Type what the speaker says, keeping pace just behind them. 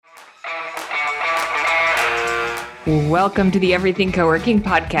Welcome to the Everything Co-working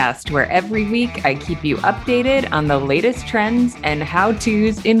podcast, where every week I keep you updated on the latest trends and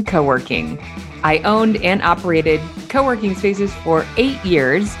how-tos in co-working. I owned and operated co-working spaces for 8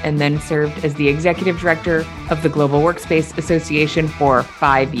 years and then served as the executive director of the Global Workspace Association for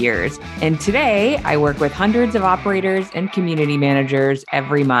 5 years. And today I work with hundreds of operators and community managers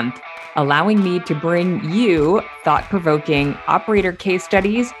every month, allowing me to bring you thought-provoking operator case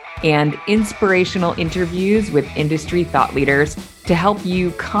studies and inspirational interviews with industry thought leaders to help you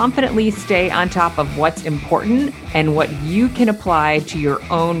confidently stay on top of what's important and what you can apply to your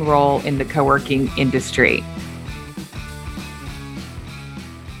own role in the co-working industry.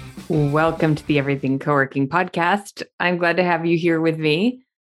 Welcome to the Everything Co-working podcast. I'm glad to have you here with me.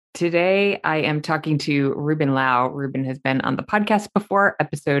 Today, I am talking to Ruben Lau. Ruben has been on the podcast before,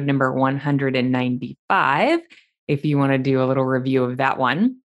 episode number 195, if you want to do a little review of that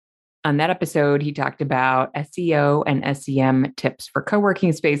one. On that episode, he talked about SEO and SEM tips for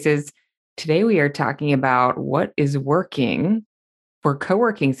co-working spaces. Today, we are talking about what is working for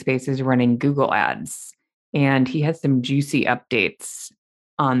co-working spaces running Google Ads. And he has some juicy updates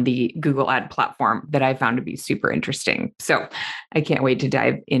on the Google Ad platform that I found to be super interesting. So I can't wait to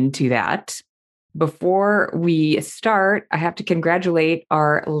dive into that. Before we start, I have to congratulate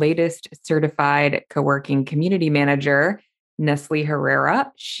our latest certified co-working community manager, Nestle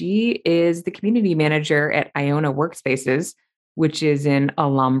Herrera. She is the community manager at Iona Workspaces, which is in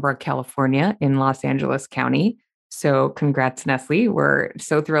Alhambra, California, in Los Angeles County. So congrats, Nestle. We're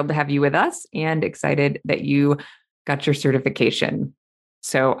so thrilled to have you with us and excited that you got your certification.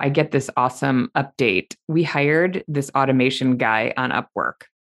 So I get this awesome update. We hired this automation guy on Upwork.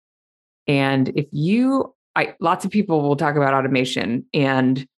 And lots of people will talk about automation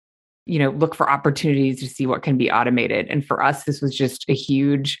and look for opportunities to see what can be automated. And for us, this was just a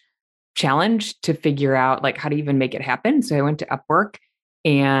huge challenge to figure out how to even make it happen. So I went to Upwork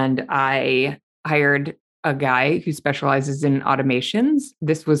and I hired a guy who specializes in automations.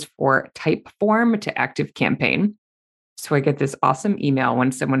 This was for Typeform to ActiveCampaign. So I get this awesome email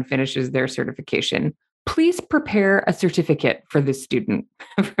when someone finishes their certification. Please prepare a certificate for this student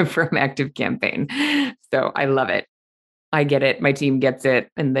from ActiveCampaign. So I love it. I get it. My team gets it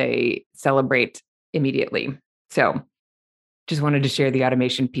and they celebrate immediately. So just wanted to share the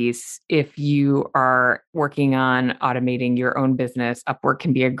automation piece. If you are working on automating your own business, Upwork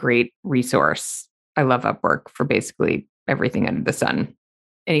can be a great resource. I love Upwork for basically everything under the sun.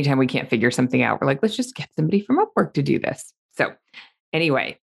 Anytime we can't figure something out, we're like, let's just get somebody from Upwork to do this. So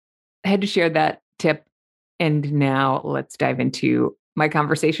anyway, I had to share that tip. And now let's dive into my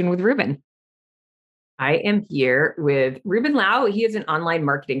conversation with Ruben. I am here with Ruben Lau. He is an online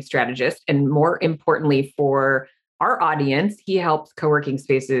marketing strategist. And more importantly, for our audience, he helps co-working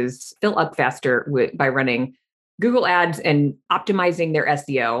spaces fill up faster by running Google Ads and optimizing their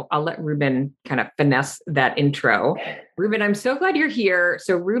SEO. I'll let Ruben kind of finesse that intro. Ruben, I'm so glad you're here.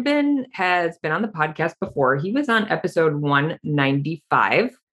 So Ruben has been on the podcast before. He was on episode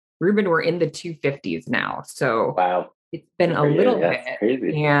 195. Ruben, we're in the 250s now. So wow. It's been a little bit.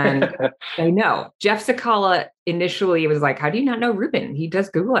 Crazy. And I know Jeff Sakala initially was like, how do you not know Ruben? He does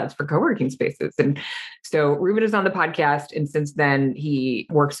Google Ads for co-working spaces. And so Ruben is on the podcast. And since then, he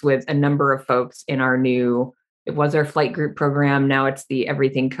works with a number of folks in it was our flight group program. Now it's the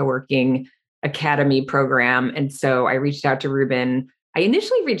Everything Co-working Academy program. And so I reached out to Ruben. I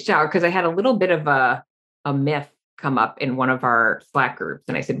initially reached out because I had a little bit of a myth come up in one of our Slack groups.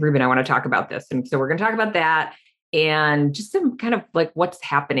 And I said, Ruben, I want to talk about this. And so we're going to talk about that. And just some kind of what's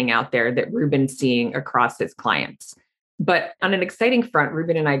happening out there that Ruben's seeing across his clients. But on an exciting front,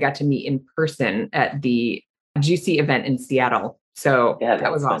 Ruben and I got to meet in person at the Juicy event in Seattle. So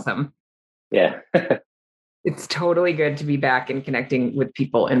that was awesome. Yeah. It's totally good to be back and connecting with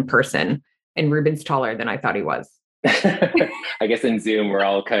people in person. And Ruben's taller than I thought he was. I guess in Zoom, we're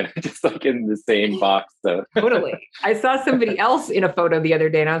all kind of just in the same box. So Totally. I saw somebody else in a photo the other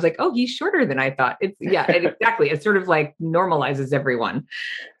day and I was like, oh, he's shorter than I thought. Exactly. It sort of normalizes everyone.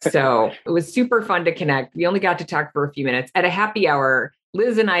 So it was super fun to connect. We only got to talk for a few minutes at a happy hour.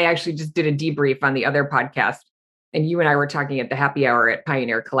 Liz and I actually just did a debrief on the other podcast. And you and I were talking at the happy hour at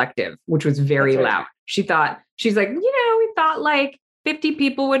Pioneer Collective, which was very loud. She's like, we thought 50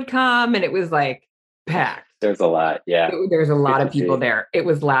 people would come and it was packed. There's a lot. Yeah. There's a lot of people there. It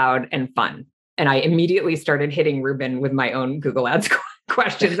was loud and fun. And I immediately started hitting Ruben with my own Google Ads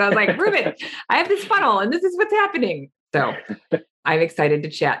questions. I was like, Ruben, I have this funnel and this is what's happening. So I'm excited to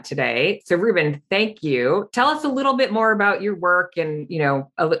chat today. So Ruben, thank you. Tell us a little bit more about your work and,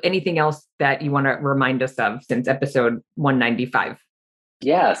 anything else that you want to remind us of since episode 195.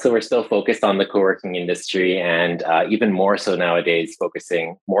 Yeah, so we're still focused on the co-working industry and even more so nowadays,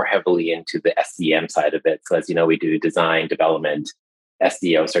 focusing more heavily into the SEM side of it. So as you know, we do design, development,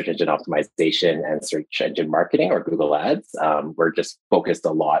 SEO, search engine optimization, and search engine marketing or Google Ads. We're just focused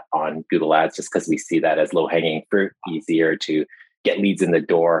a lot on Google Ads just because we see that as low-hanging fruit, easier to get leads in the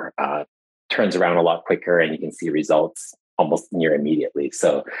door, turns around a lot quicker, and you can see results almost near immediately.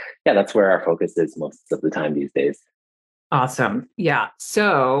 So yeah, that's where our focus is most of the time these days. Awesome. Yeah.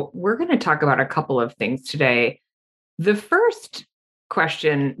 So we're going to talk about a couple of things today. The first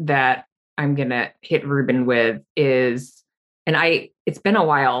question that I'm going to hit Ruben with is, it's been a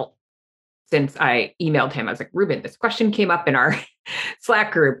while since I emailed him. I was like, Ruben, this question came up in our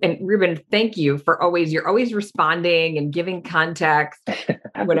Slack group. And Ruben, thank you for you're always responding and giving context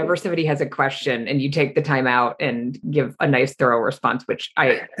whenever somebody has a question and you take the time out and give a nice, thorough response, which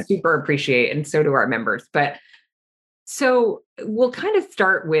I super appreciate. And so do our members. But so we'll kind of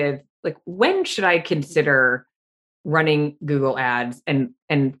start with like, when should I consider running Google Ads? And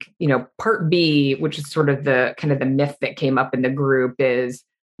part B, which is sort of the kind of the myth that came up in the group is,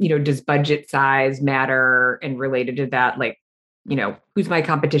 does budget size matter? And related to that, like, who's my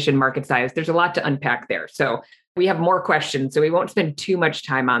competition, market size? There's a lot to unpack there. So we have more questions, so we won't spend too much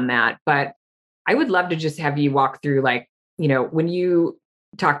time on that. But I would love to just have you walk through, like, when you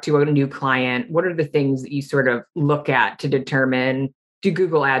talk to a new client, what are the things that you sort of look at to determine, do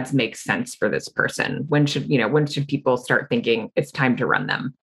Google Ads make sense for this person? When should people start thinking it's time to run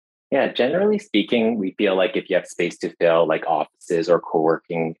them? Yeah, generally speaking, we feel like if you have space to fill, like offices or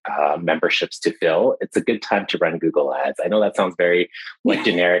co-working memberships to fill, it's a good time to run Google Ads. I know that sounds very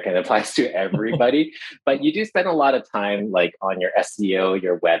generic and applies to everybody, but you do spend a lot of time like on your SEO,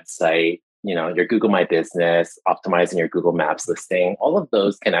 your website, your Google My Business, optimizing your Google Maps listing. All of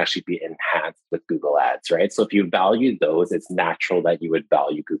those can actually be enhanced with Google Ads, right? So if you value those, it's natural that you would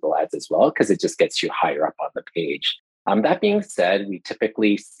value Google Ads as well, because it just gets you higher up on the page. That being said, we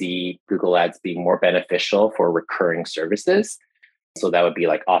typically see Google Ads being more beneficial for recurring services. So that would be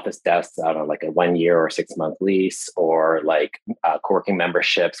like office desks on like a 1 year or 6 month lease, or like co-working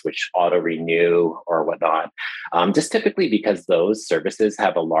memberships, which auto renew or whatnot. Just typically because those services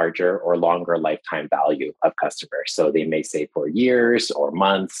have a larger or longer lifetime value of customers. So they may stay for years or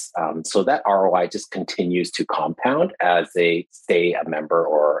months. So that ROI just continues to compound as they stay a member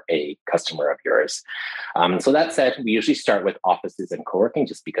or a customer of yours. So that said, we usually start with offices and co-working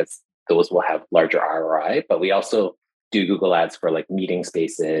just because those will have larger ROI, but we also do Google Ads for like meeting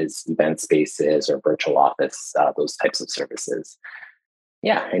spaces, event spaces, or virtual office, those types of services.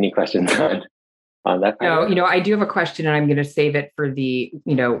 Yeah. Any questions on that? No, I do have a question, and I'm going to save it for the,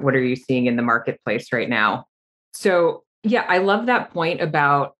 what are you seeing in the marketplace right now? So yeah, I love that point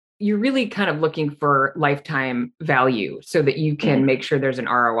about you're really kind of looking for lifetime value so that you can make sure there's an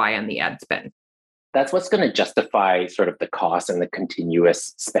ROI on the ad spend. That's what's going to justify sort of the cost and the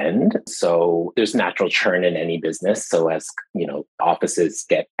continuous spend. So there's natural churn in any business. So as offices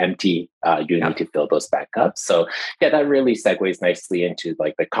get empty, you need to fill those back up. So yeah, that really segues nicely into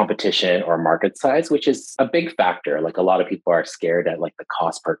like the competition or market size, which is a big factor. Like a lot of people are scared at like the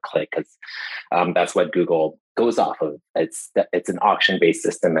cost per click, because that's what Google goes off of. It's an auction-based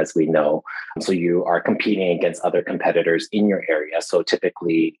system, as we know. So you are competing against other competitors in your area. So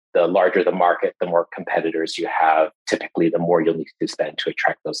typically, the larger the market, the more competitors you have, typically the more you'll need to spend to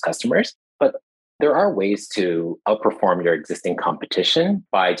attract those customers. But there are ways to outperform your existing competition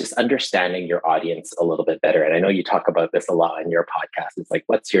by just understanding your audience a little bit better. And I know you talk about this a lot in your podcast. It's like,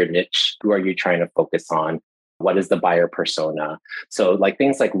 what's your niche? Who are you trying to focus on? What is the buyer persona? So like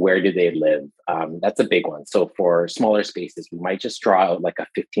things like, where do they live? That's a big one. So for smaller spaces, we might just draw out like a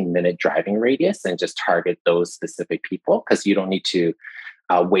 15-minute driving radius and just target those specific people, because you don't need to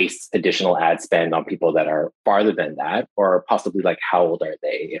waste additional ad spend on people that are farther than that, or possibly like, how old are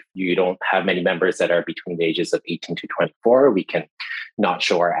they? If you don't have many members that are between the ages of 18 to 24, we can not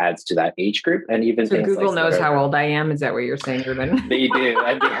show our ads to that age group. And even so Google knows how old I am. Is that what you're saying, Ruben? They do.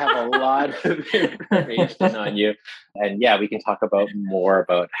 And they have a lot of information on you. And yeah, we can talk about more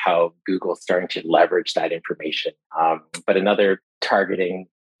about how Google's starting to leverage that information. But another targeting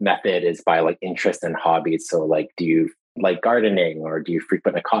method is by like interest and hobbies. So like, do you like gardening, or do you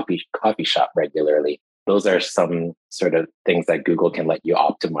frequent a coffee shop regularly? Those are some sort of things that Google can let you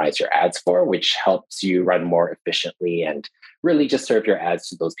optimize your ads for, which helps you run more efficiently and really just serve your ads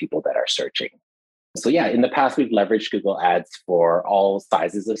to those people that are searching. So yeah, in the past, we've leveraged Google Ads for all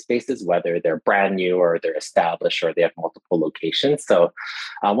sizes of spaces, whether they're brand new or they're established or they have multiple locations. So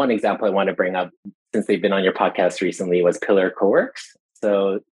one example I want to bring up, since they've been on your podcast recently, was Pillar Coworks.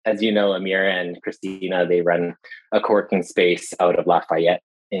 So as you know, Amir and Christina, they run a co-working space out of Lafayette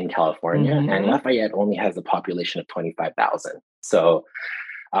in California, and Lafayette only has a population of 25,000. So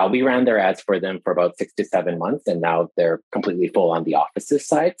we ran their ads for them for about 6 to 7 months, and now they're completely full on the offices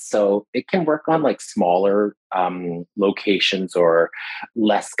side. So it can work on like smaller locations or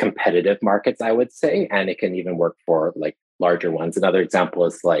less competitive markets, I would say. And it can even work for like larger ones. Another example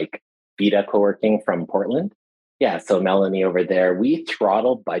is like Vita Co-working from Portland. Yeah, so Melanie over there, we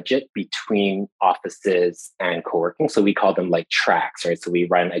throttle budget between offices and co-working. So we call them like tracks, right? So we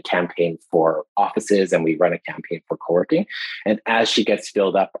run a campaign for offices and we run a campaign for co-working. And as she gets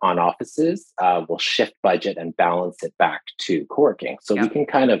filled up on offices, we'll shift budget and balance it back to co-working. So we can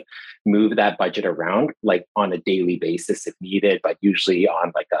kind of move that budget around like on a daily basis if needed, but usually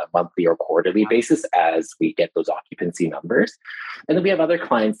on like a monthly or quarterly basis as we get those occupancy numbers. And then we have other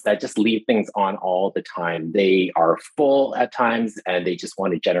clients that just leave things on all the time. They are full at times and they just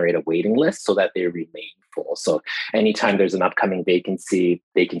want to generate a waiting list so that they remain full. So anytime there's an upcoming vacancy,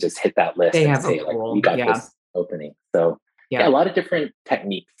 they can just hit that list and say, like, we got this opening. So a lot of different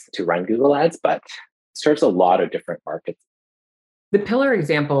techniques to run Google Ads, but serves a lot of different markets. The pillar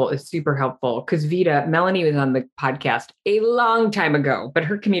example is super helpful because Vita, Melanie was on the podcast a long time ago, but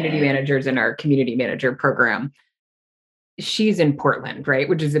her community manager's in our community manager program. She's in Portland, right?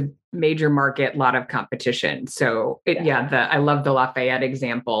 Which is a major market, a lot of competition. So I love the Lafayette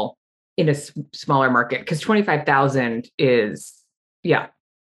example in a smaller market because 25,000 is,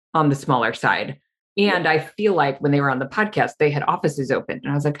 on the smaller side. And I feel like when they were on the podcast, they had offices open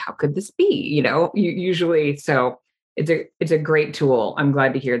and I was like, how could this be? Usually, so it's a great tool. I'm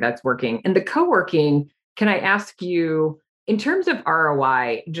glad to hear that's working. And the co-working, can I ask you, in terms of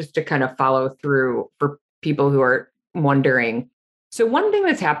ROI, just to kind of follow through for people who are wondering. So one thing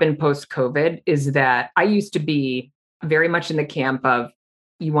that's happened post-COVID is that I used to be very much in the camp of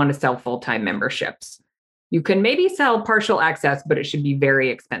you want to sell full-time memberships. You can maybe sell partial access, but it should be very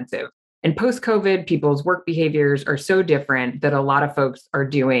expensive. And post-COVID, people's work behaviors are so different that a lot of folks are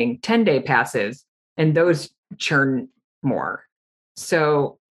doing 10-day passes and those churn more.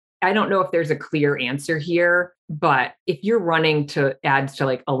 So I don't know if there's a clear answer here, but if you're running to ads to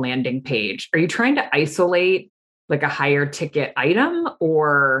like a landing page, are you trying to isolate like a higher ticket item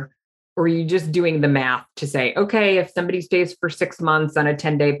or are you just doing the math to say, okay, if somebody stays for 6 months on a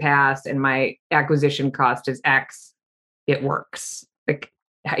 10-day pass and my acquisition cost is X, it works? Like,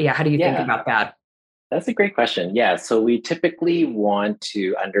 how do you think about that? That's a great question. Yeah. So we typically want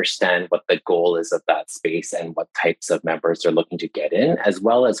to understand what the goal is of that space and what types of members they're looking to get in, as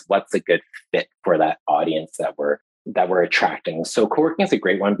well as what's a good fit for that audience that we're attracting. So co-working is a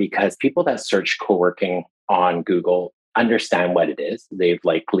great one because people that search co-working on Google understand what it is. They've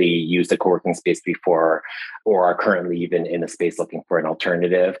likely used a co-working space before or are currently even in a space looking for an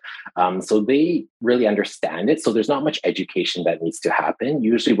alternative. So they really understand it. So there's not much education that needs to happen.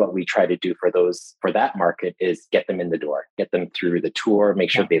 Usually what we try to do for that market is get them in the door, get them through the tour,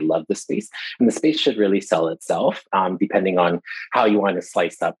 make sure they love the space. And the space should really sell itself, depending on how you want to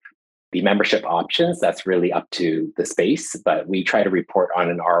slice up the membership options. That's really up to the space, but we try to report on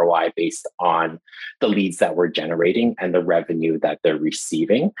an ROI based on the leads that we're generating and the revenue that they're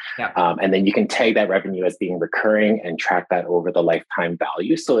receiving. And then you can tag that revenue as being recurring and track that over the lifetime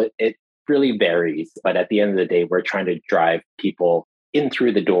value. So it really varies. But at the end of the day, we're trying to drive people in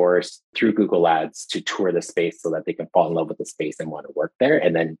through the doors through Google Ads to tour the space so that they can fall in love with the space and want to work there.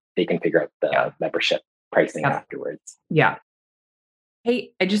 And then they can figure out the membership pricing afterwards. Yeah.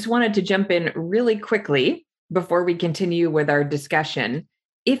 Hey, I just wanted to jump in really quickly before we continue with our discussion.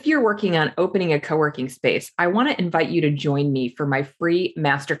 If you're working on opening a co-working space, I want to invite you to join me for my free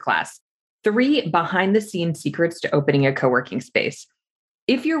masterclass, 3 behind-the-scenes secrets to opening a co-working space.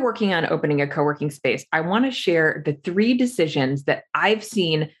 If you're working on opening a co-working space, I want to share the 3 decisions that I've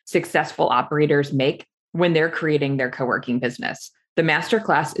seen successful operators make when they're creating their co-working business. The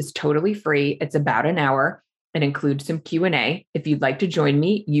masterclass is totally free. It's about an hour. It includes some Q&A. If you'd like to join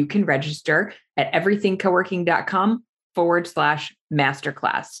me, you can register at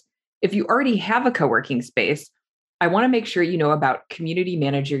everythingcoworking.com/masterclass. If you already have a co-working space, I want to make sure you know about Community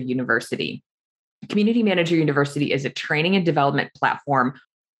Manager University. Community Manager University is a training and development platform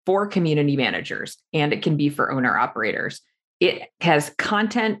for community managers, and it can be for owner-operators. It has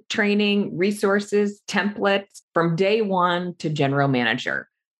content, training, resources, templates from day one to general manager.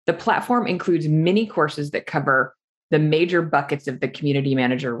 The platform includes mini courses that cover the major buckets of the community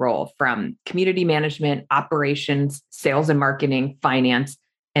manager role, from community management, operations, sales and marketing, finance,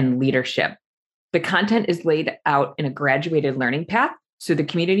 and leadership. The content is laid out in a graduated learning path, so the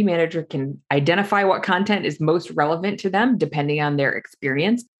community manager can identify what content is most relevant to them depending on their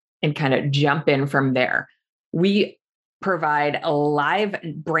experience and kind of jump in from there. We provide a live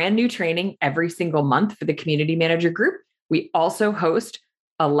brand new training every single month for the community manager group. We also host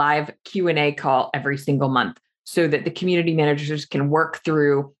a live Q&A call every single month so that the community managers can work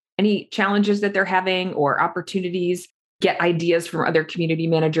through any challenges that they're having or opportunities, get ideas from other community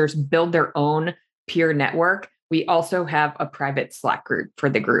managers, build their own peer network. We also have a private Slack group for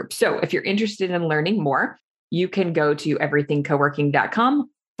the group. So if you're interested in learning more, you can go to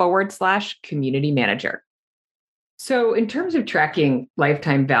everythingcoworking.com/community manager. So in terms of tracking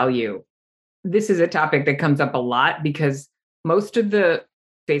lifetime value, this is a topic that comes up a lot because most of the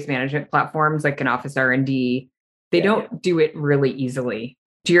space management platforms like an Office R&D, they don't do it really easily.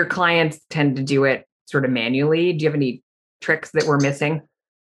 Do your clients tend to do it sort of manually? Do you have any tricks that we're missing?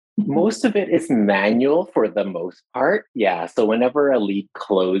 Most of it is manual for the most part. Yeah. So whenever a lead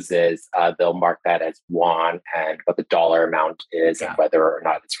closes, they'll mark that as won and what the dollar amount is and whether or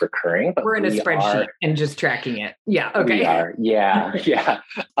not it's recurring. But we're in a spreadsheet and just tracking it. Yeah. Okay. We are. Yeah. Yeah.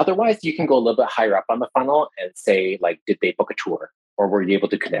 Otherwise, you can go a little bit higher up on the funnel and say, like, did they book a tour? Or were you able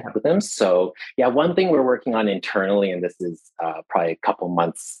to connect with them? So yeah, one thing we're working on internally, and this is probably a couple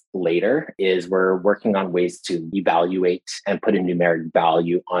months later, is we're working on ways to evaluate and put a numeric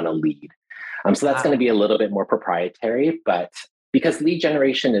value on a lead. So that's going to be a little bit more proprietary, but because lead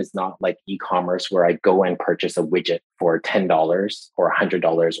generation is not like e-commerce where I go and purchase a widget for $10 or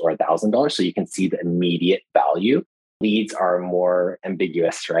 $100 or $1,000, so you can see the immediate value. Leads are more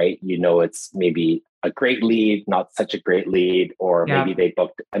ambiguous, right? You know, it's maybe a great lead, not such a great lead, or maybe they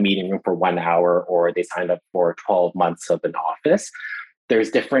booked a meeting room for 1 hour, or they signed up for 12 months of an office. There's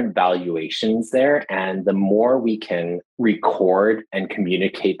different valuations there. And the more we can record and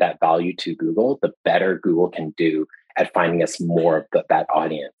communicate that value to Google, the better Google can do at finding us more of that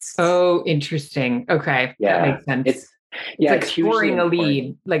audience. Oh, interesting. Okay. Yeah. That makes sense. It's like scoring a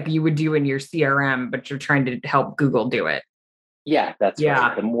lead like you would do in your CRM, but you're trying to help Google do it. Yeah, that's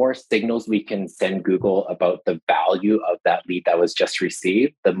right. The more signals we can send Google about the value of that lead that was just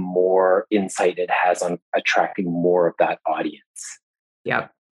received, the more insight it has on attracting more of that audience. Yep.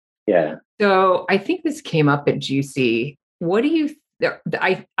 Yeah. So I think this came up at Juicy. What do you,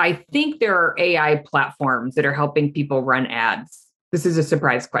 I think there are AI platforms that are helping people run ads. This is a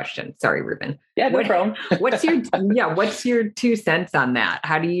surprise question. Sorry, Ruben. Yeah, no problem. what's your 2 cents on that?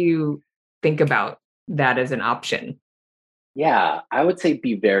 How do you think about that as an option? Yeah, I would say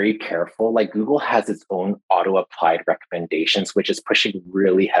be very careful. Like Google has its own auto-applied recommendations, which is pushing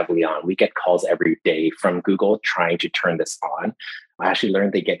really heavily on. We get calls every day from Google trying to turn this on. I actually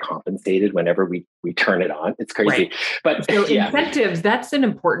learned they get compensated whenever we turn it on. It's crazy. Right. But so incentives, that's an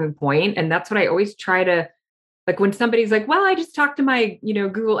important point. And that's what I always try to, like when somebody's like, well, I just talked to my,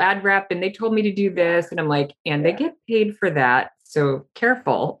 Google ad rep and they told me to do this. And I'm like, and they get paid for that. So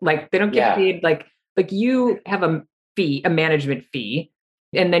careful. Like they don't get paid like you have a management fee,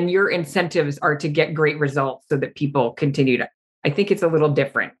 and then your incentives are to get great results so that people continue to, I think it's a little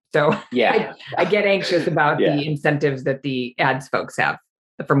different. So I get anxious about the incentives that the ads folks have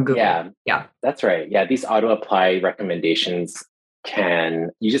from Google. Yeah, that's right. Yeah, these auto-apply recommendations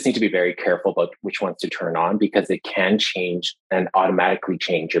you just need to be very careful about which ones to turn on because it can change and automatically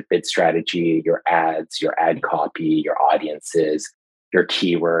change your bid strategy, your ads, your ad copy, your audiences, your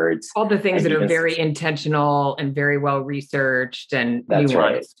keywords. All the things that are very intentional and very well researched and nuanced.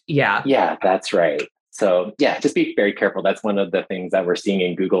 Right. Yeah. Yeah, that's right. So just be very careful. That's one of the things that we're seeing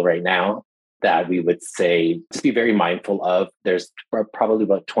in Google right now that we would say, just be very mindful of. There's probably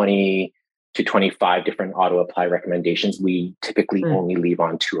about 20 to 25 different auto-apply recommendations. We typically only leave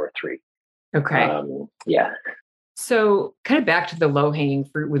on 2 or 3. Okay. Yeah. So kind of back to the low-hanging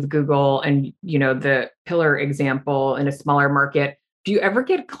fruit with Google and, the pillar example in a smaller market. Do you ever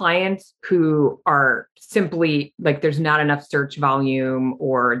get clients who are simply like, there's not enough search volume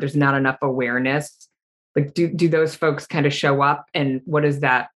or there's not enough awareness? Like, do those folks kind of show up and what does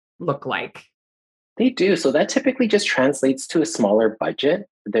that look like? They do. So that typically just translates to a smaller budget.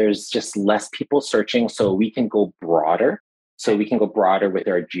 There's just less people searching. So we can go broader. So we can go broader with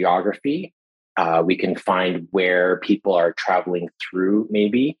our geography. We can find where people are traveling through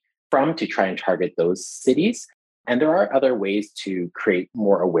maybe from to try and target those cities. And there are other ways to create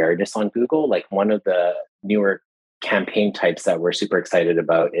more awareness on Google. Like one of the newer campaign types that we're super excited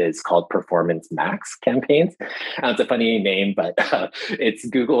about is called Performance Max campaigns. It's a funny name, but it's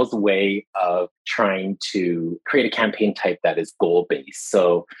Google's way of trying to create a campaign type that is goal-based.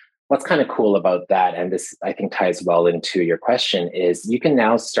 So what's kind of cool about that, and this I think ties well into your question, is you can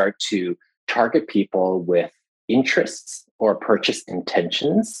now start to target people with interests or purchase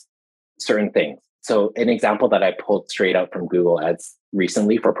intentions certain things. So an example that I pulled straight out from Google Ads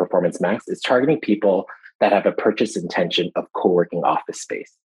recently for Performance Max is targeting people that have a purchase intention of co-working office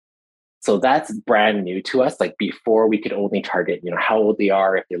space. So that's brand new to us. Like before, we could only target, how old they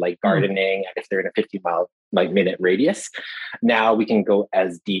are, if they like gardening, and if they're in a 50-minute radius. Now we can go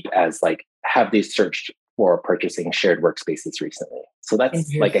as deep as like, have they searched for purchasing shared workspaces recently? So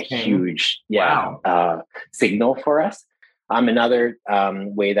that's like a huge signal for us. Another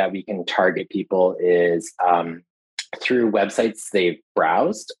way that we can target people is through websites they've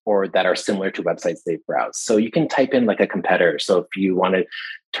browsed or that are similar to websites they've browsed. So you can type in like a competitor. So if you want to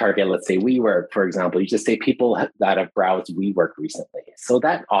target, let's say WeWork, for example, you just say people that have browsed WeWork recently. So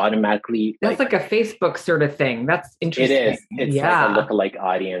that automatically... That's like a Facebook sort of thing. That's interesting. It is. It's like a lookalike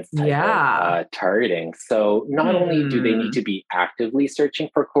audience type of targeting. So not only do they need to be actively searching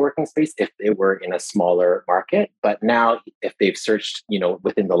for co-working space if they were in a smaller market, but now if they've searched,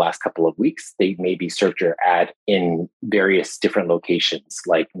 within the last couple of weeks, they maybe search your ad in various different locations,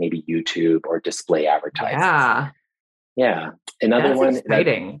 like maybe YouTube or display advertising. Yeah. Another one.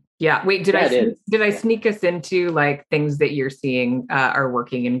 Exciting. Wait, did I sneak us into like things that you're seeing are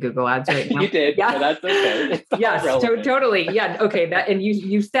working in Google Ads right now? You did. Yeah. That's okay. Yes, totally. Yeah. Okay. And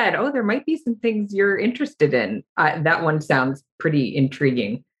you said, there might be some things you're interested in. That one sounds pretty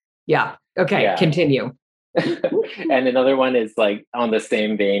intriguing. Yeah. Okay. Yeah. Continue. And another one is like on the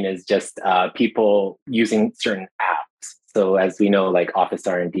same vein is just people using certain apps. So as we know, like Office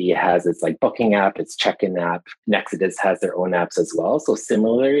R&D has its like booking app, its check-in app. Nexidus has their own apps as well. So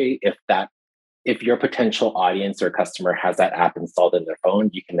similarly, if your potential audience or customer has that app installed in their phone,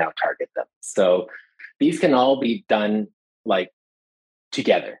 you can now target them. So these can all be done like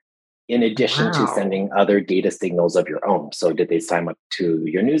together, in addition to sending other data signals of your own. So did they sign up to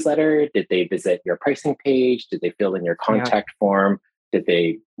your newsletter? Did they visit your pricing page? Did they fill in your contact form? Did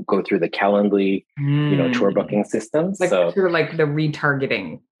they go through the Calendly, tour booking systems? Like sort of like the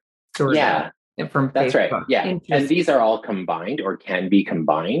retargeting sort of from that's Facebook. Right. Yeah. And these are all combined or can be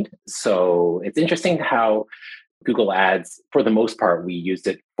combined. So it's interesting how Google Ads, for the most part, we used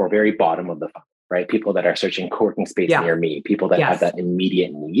it for very bottom of the funnel, right? People that are searching co-working space near me, people that have that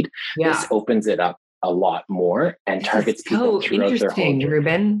immediate need. This opens it up a lot more and targets people throughout their whole journey.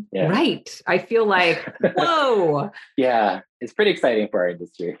 Ruben. Yeah. Right. I feel like, whoa. It's pretty exciting for our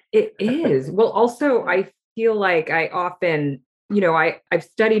industry. It is. Well, also, I feel like I often, I've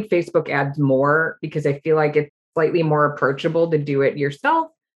studied Facebook ads more because I feel like it's slightly more approachable to do it yourself,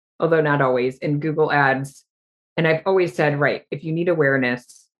 although not always. In Google Ads, and I've always said, right, if you need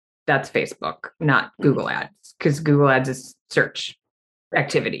awareness, that's Facebook, not Google Ads, because Google Ads is search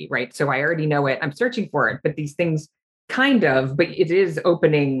activity, right? So I already know it. I'm searching for it, but these things but it is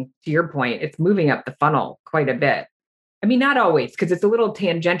opening, to your point, it's moving up the funnel quite a bit. I mean, not always, because it's a little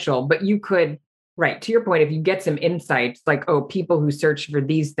tangential, but you could, right, to your point, if you get some insights like, people who search for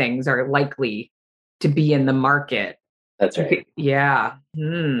these things are likely to be in the market. That's right. Yeah.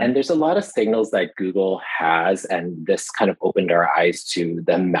 And there's a lot of signals that Google has, and this kind of opened our eyes to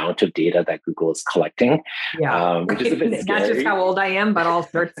the amount of data that Google is collecting. Yeah. Which is a bit scary. Not just how old I am, but all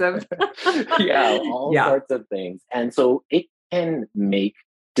sorts of. Sorts of things. And so it can make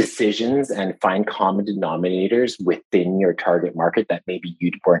decisions and find common denominators within your target market that maybe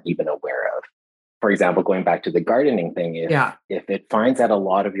you weren't even aware of. For example, going back to the gardening thing, if it finds that a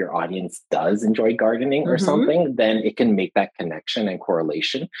lot of your audience does enjoy gardening or something, then it can make that connection and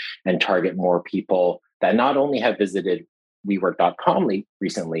correlation and target more people that not only have visited WeWork.com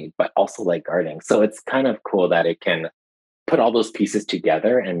recently, but also like gardening. So it's kind of cool that it can put all those pieces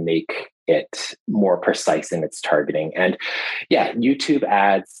together and make it more precise in its targeting. And YouTube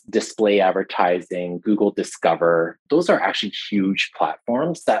ads, display advertising, Google Discover, those are actually huge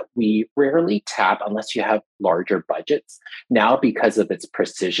platforms that we rarely tap unless you have larger budgets. Now, because of its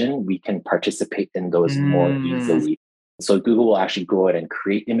precision, we can participate in those more easily. So Google will actually go ahead and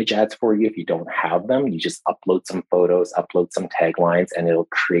create image ads for you. If you don't have them, you just upload some photos, upload some taglines, and it'll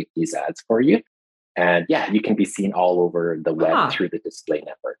create these ads for you. And you can be seen all over the web through the display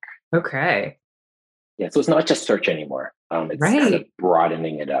network. Okay. Yeah, so it's not just search anymore. It's kind of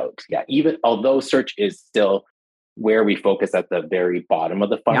broadening it out. Yeah, even although search is still where we focus at the very bottom of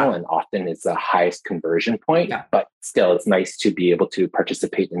the funnel and often is the highest conversion point, but still it's nice to be able to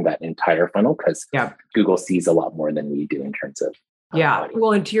participate in that entire funnel because Google sees a lot more than we do in terms of audience.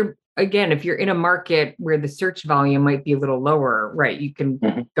 Well, and to your again, if you're in a market where the search volume might be a little lower, right, you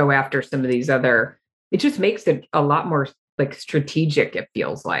can go after some of these other, it just makes it a lot more like strategic, it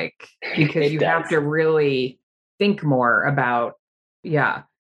feels like, because you have to really think more about,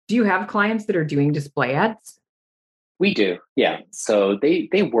 do you have clients that are doing display ads? We do, yeah. So they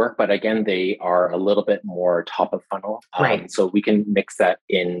work, but again, they are a little bit more top of funnel. Right. So we can mix that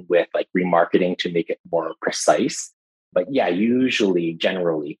in with like remarketing to make it more precise. But yeah, usually,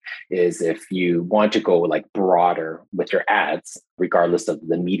 generally, is if you want to go like broader with your ads, regardless of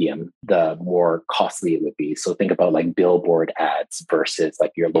the medium, the more costly it would be. So think about like billboard ads versus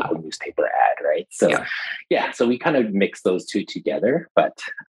like your local newspaper ad, right? So yeah, so we kind of mix those two together. But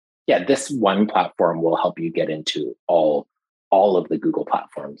yeah, this one platform will help you get into all of the Google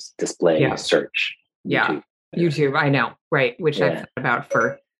platforms, display, search, YouTube. YouTube, I know, right? Which I've thought about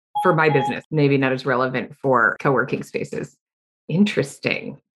for my business. Maybe not as relevant for co-working spaces.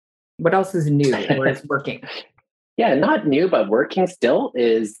 Interesting. What else is new or is working? Yeah, not new, but working still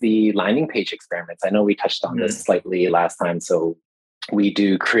is the landing page experiments. I know we touched on this slightly last time. So we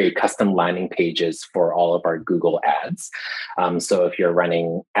do create custom landing pages for all of our Google ads. So if you're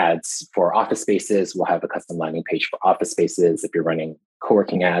running ads for office spaces, we'll have a custom landing page for office spaces. If you're running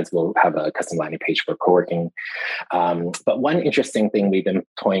co-working ads, we'll have a custom landing page for co-working. But one interesting thing we've been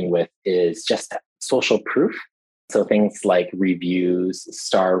toying with is just social proof. So things like reviews,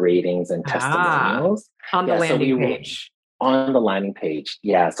 star ratings, and testimonials. On the landing page. On the landing page.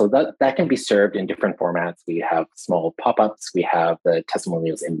 Yeah. So that can be served in different formats. We have small pop-ups. We have the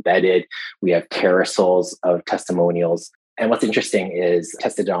testimonials embedded. We have carousels of testimonials. And what's interesting is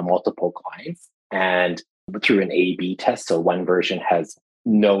tested on multiple clients and through an A/B test. So one version has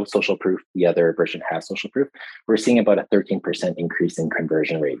no social proof. The other version has social proof. We're seeing about a 13% increase in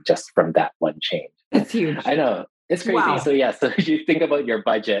conversion rate just from that one change. That's huge. I know. It's crazy. Wow. So yeah. So if you think about your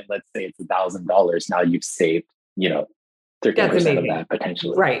budget, let's say it's $1,000. Now you've saved, 13% of that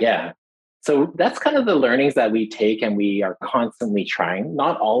potentially. Right. Yeah. So that's kind of the learnings that we take and we are constantly trying.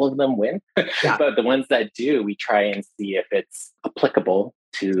 Not all of them win, but the ones that do, we try and see if it's applicable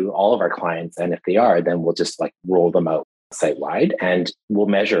to all of our clients. And if they are, then we'll just like roll them out site-wide and we'll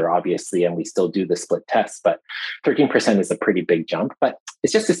measure obviously, and we still do the split test, but 13% is a pretty big jump. But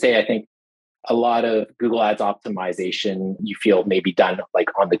it's just to say, I think a lot of Google Ads optimization, you feel may be done like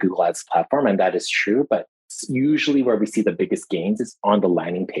on the Google Ads platform, and that is true, but usually where we see the biggest gains is on the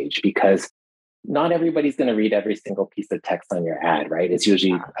landing page because not everybody's going to read every single piece of text on your ad, right? It's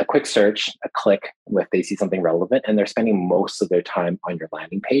usually a quick search, a click if they see something relevant, and they're spending most of their time on your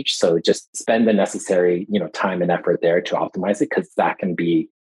landing page. So just spend the necessary, time and effort there to optimize it because that can be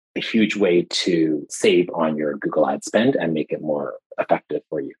a huge way to save on your Google ad spend and make it more effective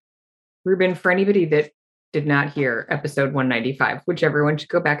for you. Ruben, for anybody that did not hear episode 195, which everyone should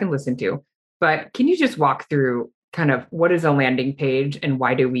go back and listen to, but can you just walk through kind of what is a landing page and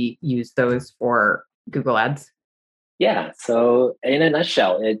why do we use those for Google Ads? Yeah. So in a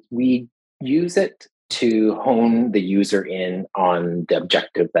nutshell, we use it to hone the user in on the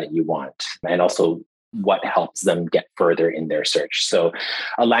objective that you want and also what helps them get further in their search. So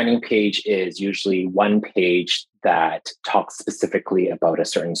a landing page is usually one page that talks specifically about a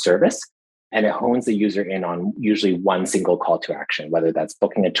certain service. And it hones the user in on usually one single call to action, whether that's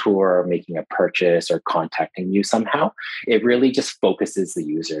booking a tour, making a purchase, or contacting you somehow. It really just focuses the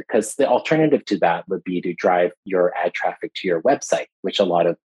user because the alternative to that would be to drive your ad traffic to your website, which a lot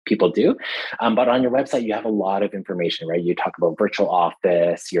of people do. But on your website, you have a lot of information, right? You talk about virtual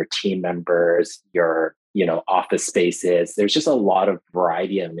office, your team members, your office spaces. There's just a lot of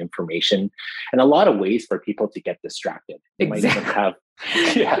variety of information and a lot of ways for people to get distracted. You might even have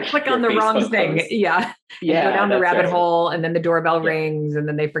click on the wrong thing. Post. Yeah. Go down the rabbit hole and then the doorbell rings and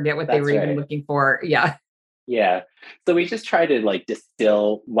then they forget what they were even looking for. Yeah. Yeah. So we just try to like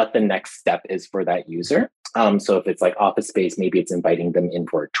distill what the next step is for that user. So if it's like office space, maybe it's inviting them in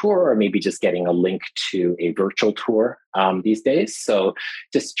for a tour or maybe just getting a link to a virtual tour these days. So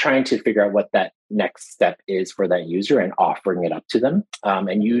just trying to figure out what that next step is for that user and offering it up to them.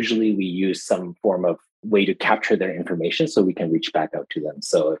 And usually we use some form of way to capture their information so we can reach back out to them.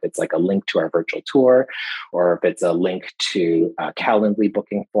 So if it's like a link to our virtual tour, or if it's a link to a Calendly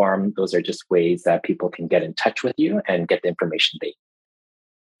booking form, those are just ways that people can get in touch with you and get the information they need.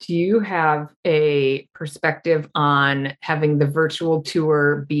 Do you have a perspective on having the virtual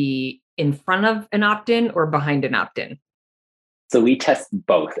tour be in front of an opt-in or behind an opt-in? So we test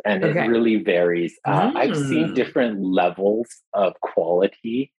both and it really varies. I've seen different levels of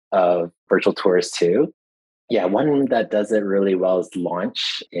quality of virtual tours too. Yeah, one that does it really well is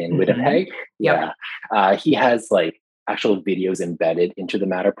Launch in Winnipeg. Yep. Yeah. He has like actual videos embedded into the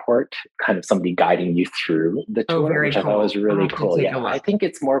Matterport, kind of somebody guiding you through the tour, which I thought was really cool. Yeah, I think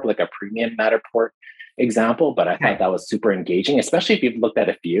it's more of like a premium Matterport example, but I thought that was super engaging, especially if you've looked at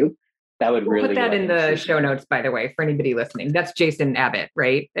a few. That would We'll put really that in the improve. show notes, by the way, for anybody listening. That's Jason Abbott,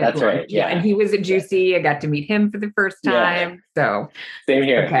 right? At That's Launch. right. Yeah. And he was at Juicy. I got to meet him for the first Yeah. time. So, Same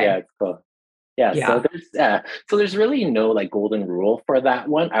here. okay. Yeah, it's cool. Yeah, Yeah. so there's really no like golden rule for that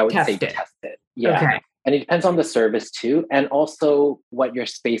one. I would say Test it. test it. Yeah. Okay. And it depends on the service too, and also what your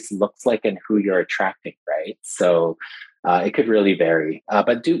space looks like and who you're attracting, right? So it could really vary.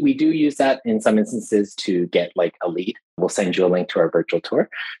 But we do use that in some instances to get like a lead. We'll send you a link to our virtual tour.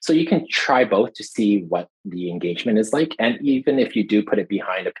 So you can try both to see what the engagement is like. And even if you do put it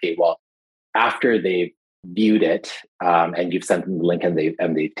behind a paywall, after they've viewed it and you've sent them the link and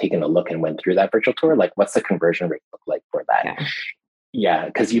they've taken a look and went through that virtual tour, like what's the conversion rate look like for that? Yeah. Yeah,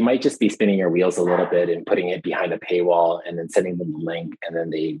 because you might just be spinning your wheels a little bit and putting it behind a paywall and then sending them the link and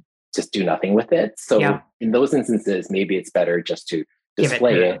then they just do nothing with it. So in those instances, maybe it's better just to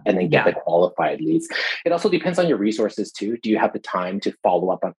display it and then get the qualified leads. It also depends on your resources too. Do you have the time to follow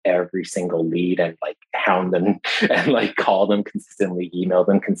up on every single lead and like hound them and like call them consistently, email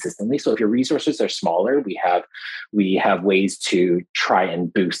them consistently? So if your resources are smaller, we have ways to try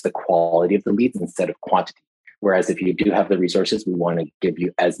and boost the quality of the leads instead of quantity. Whereas if you do have the resources, we want to give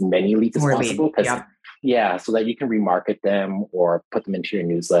you as many leads as possible. So that you can remarket them or put them into your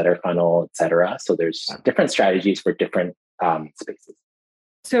newsletter funnel, et cetera. So there's different strategies for different spaces.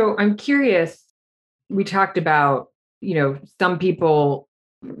 So I'm curious, we talked about, some people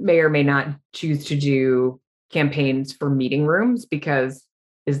may or may not choose to do campaigns for meeting rooms because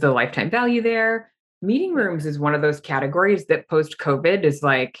is the lifetime value there? Meeting rooms is one of those categories that post-COVID is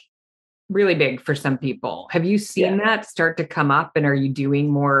like really big for some people. Have you seen that start to come up, and are you doing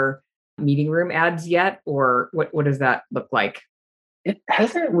more meeting room ads yet? Or what does that look like? It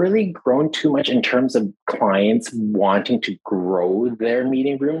hasn't really grown too much in terms of clients wanting to grow their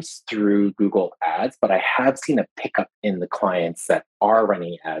meeting rooms through Google Ads, but I have seen a pickup in the clients that are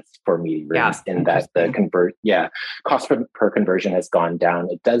running ads for meeting rooms in that the cost per conversion has gone down.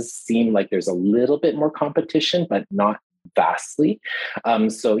 It does seem like there's a little bit more competition, but not vastly.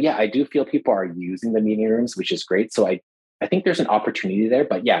 I do feel people are using the meeting rooms, which is great. So I think there's an opportunity there,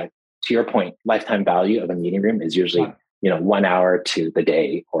 but to your point, lifetime value of a meeting room is usually 1 hour to the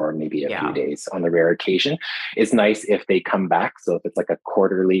day or maybe a few days on the rare occasion. It's nice if they come back. So if it's like a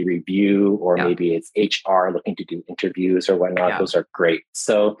quarterly review or maybe it's HR looking to do interviews or whatnot, those are great.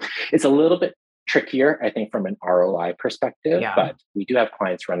 So it's a little bit trickier, I think, from an ROI perspective, but we do have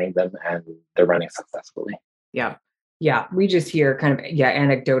clients running them and they're running successfully. Yeah. Yeah. We just hear kind of,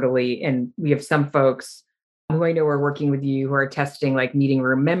 anecdotally, and we have some folks who I know are working with you who are testing like meeting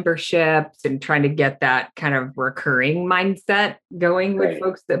room memberships and trying to get that kind of recurring mindset going with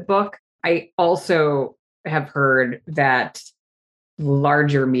folks that book. I also have heard that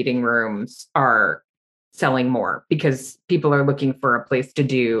larger meeting rooms are selling more because people are looking for a place to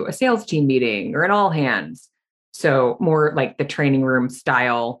do a sales team meeting or an all hands. So more like the training room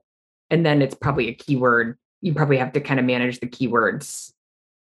style. And then it's probably a keyword. You probably have to kind of manage the keywords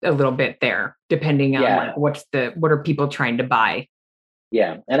a little bit there, depending on like what are people trying to buy.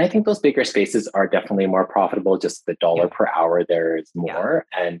 Yeah. And I think those bigger spaces are definitely more profitable. Just the dollar per hour there is more.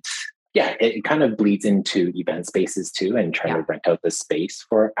 And it kind of bleeds into event spaces too, and trying to rent out the space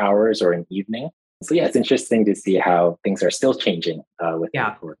for hours or an evening. So it's interesting to see how things are still changing with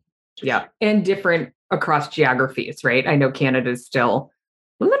and different across geographies, right? I know Canada's still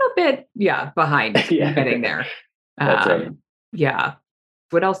a little bit behind getting there. That's right.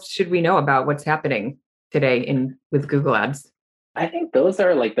 What else should we know about what's happening today with Google Ads? I think those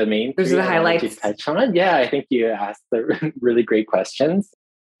are like the main. Those are the highlights to touch on. Yeah, I think you asked the really great questions.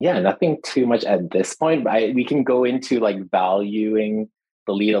 Yeah, nothing too much at this point. We can go into like valuing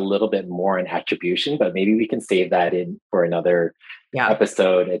the lead a little bit more in attribution, but maybe we can save that in for another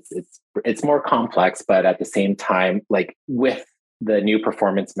episode. It's more complex, but at the same time, like with the new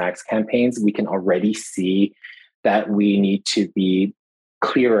Performance Max campaigns, we can already see that we need to be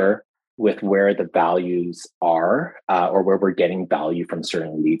clearer with where the values are or where we're getting value from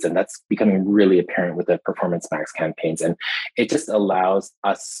certain leads. And that's becoming really apparent with the Performance Max campaigns. And it just allows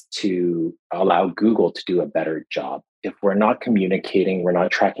Google to do a better job. If we're not communicating, we're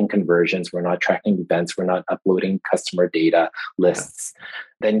not tracking conversions, we're not tracking events, we're not uploading customer data lists,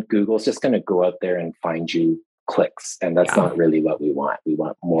 then Google's just going to go out there and find you clicks. And that's not really what we want. We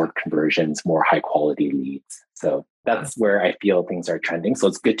want more conversions, more high quality leads. So that's where I feel things are trending. So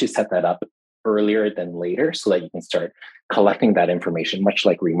it's good to set that up earlier than later so that you can start collecting that information, much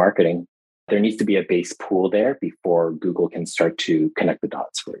like remarketing. There needs to be a base pool there before Google can start to connect the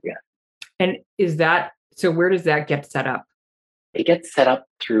dots for you. And where does that get set up? It gets set up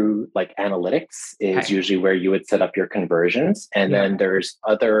through like analytics is usually where you would set up your conversions. And then there's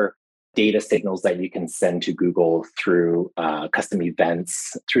other data signals that you can send to Google through custom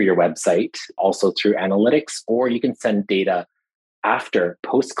events, through your website, also through analytics, or you can send data after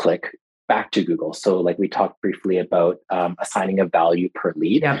post-click back to Google. So like we talked briefly about assigning a value per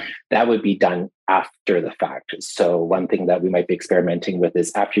lead, that would be done after the fact. So one thing that we might be experimenting with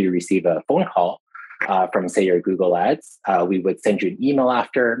is after you receive a phone call from, say, your Google Ads, we would send you an email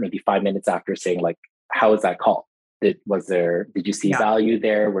after, maybe 5 minutes after, saying like, how was that call? Did you see value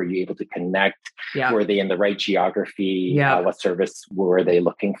there? Were you able to connect? Were they in the right geography? What service were they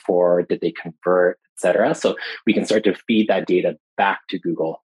looking for? Did they convert, et cetera? So we can start to feed that data back to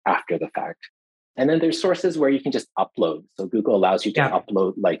Google after the fact. And then there's sources where you can just upload. So Google allows you to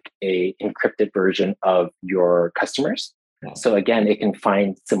upload like a encrypted version of your customers. So again, it can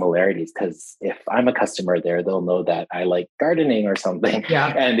find similarities, because if I'm a customer there, they'll know that I like gardening or something,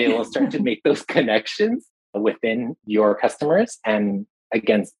 and they will start to make those connections within your customers, and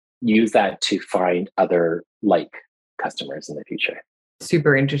again, use that to find other like customers in the future.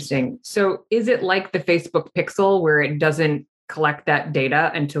 Super interesting. So is it like the Facebook Pixel where it doesn't collect that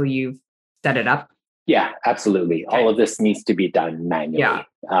data until you've set it up? Yeah, absolutely. Okay. All of this needs to be done manually.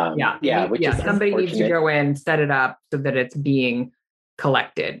 Which is somebody needs to go in, set it up so that it's being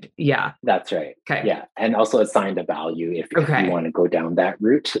collected. Yeah. That's right. Okay. Yeah. And also assign a value if you want to go down that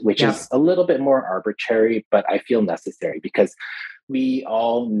route, which is a little bit more arbitrary, but I feel necessary because we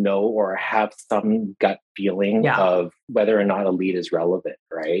all know or have some gut feeling of whether or not a lead is relevant,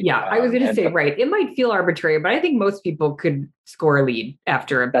 right? Yeah. I was going to say, right. It might feel arbitrary, but I think most people could score a lead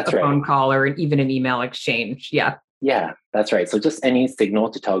after a phone call or even an email exchange. Yeah. Yeah, that's right. So just any signal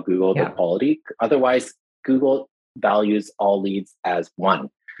to tell Google the quality. Otherwise, Google values all leads as one.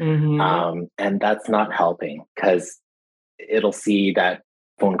 And that's not helping, because it'll see that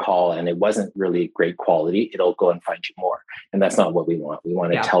phone call and it wasn't really great quality. It'll go and find you more. And that's not what we want. We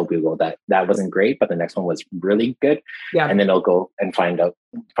want to tell Google that that wasn't great, but the next one was really good. And then it'll go and find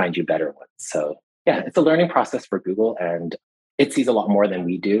you better ones. So it's a learning process for Google, and it sees a lot more than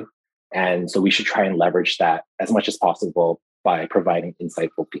we do. And so we should try and leverage that as much as possible by providing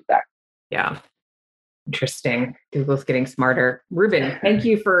insightful feedback. Yeah. Interesting. Google's getting smarter. Ruben, thank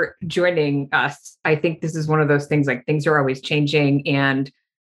you for joining us. I think this is one of those things, like, things are always changing. And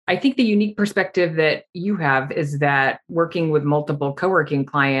I think the unique perspective that you have is that working with multiple co-working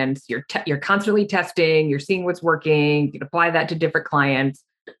clients, you're constantly testing, you're seeing what's working, you can apply that to different clients.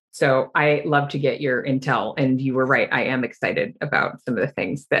 So I love to get your intel, and you were right. I am excited about some of the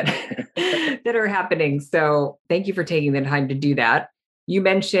things that that are happening. So thank you for taking the time to do that. You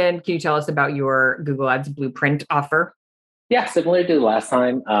mentioned, can you tell us about your Google Ads Blueprint offer? Yeah, similar to the last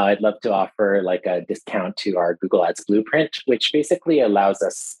time, I'd love to offer like a discount to our Google Ads Blueprint, which basically allows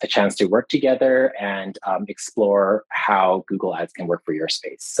us a chance to work together and explore how Google Ads can work for your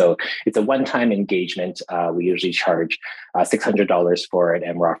space. So it's a one-time engagement. We usually charge $600 for it,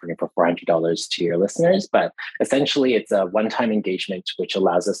 and we're offering it for $400 to your listeners. But essentially, it's a one-time engagement, which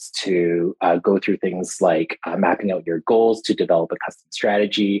allows us to go through things like mapping out your goals to develop a custom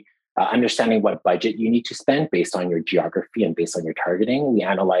strategy, understanding what budget you need to spend based on your geography and based on your targeting. We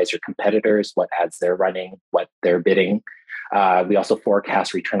analyze your competitors, what ads they're running, what they're bidding. We also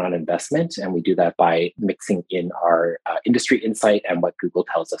forecast return on investment, and we do that by mixing in our industry insight and what Google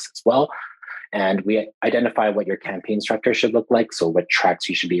tells us as well. And we identify what your campaign structure should look like. So what tracks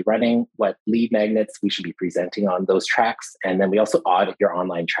you should be running, what lead magnets we should be presenting on those tracks. And then we also audit your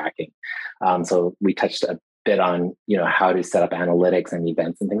online tracking. So we touched a bit on, how to set up analytics and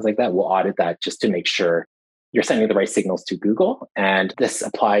events and things like that. We'll audit that just to make sure you're sending the right signals to Google. And this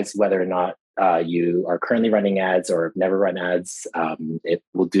applies whether or not you are currently running ads or have never run ads. It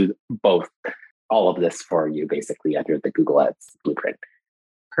will do both, all of this for you basically under the Google Ads Blueprint.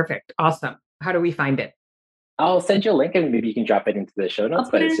 Perfect. Awesome. How do we find it? I'll send you a link and maybe you can drop it into the show notes.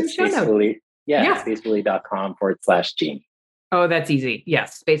 But it's just spacefully.com/Jamie. Oh, that's easy.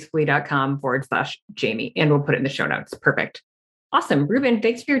 Yes. spacefully.com/Jamie. And we'll put it in the show notes. Perfect. Awesome. Ruben,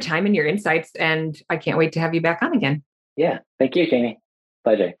 thanks for your time and your insights. And I can't wait to have you back on again. Yeah. Thank you, Jamie.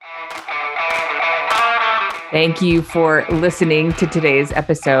 Pleasure. Thank you for listening to today's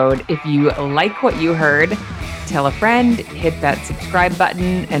episode. If you like what you heard, tell a friend, hit that subscribe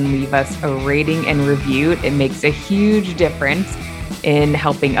button, and leave us a rating and review. It makes a huge difference in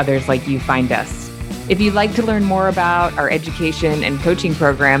helping others like you find us. If you'd like to learn more about our education and coaching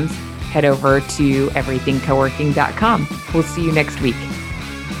programs, head over to everythingcoworking.com. We'll see you next week.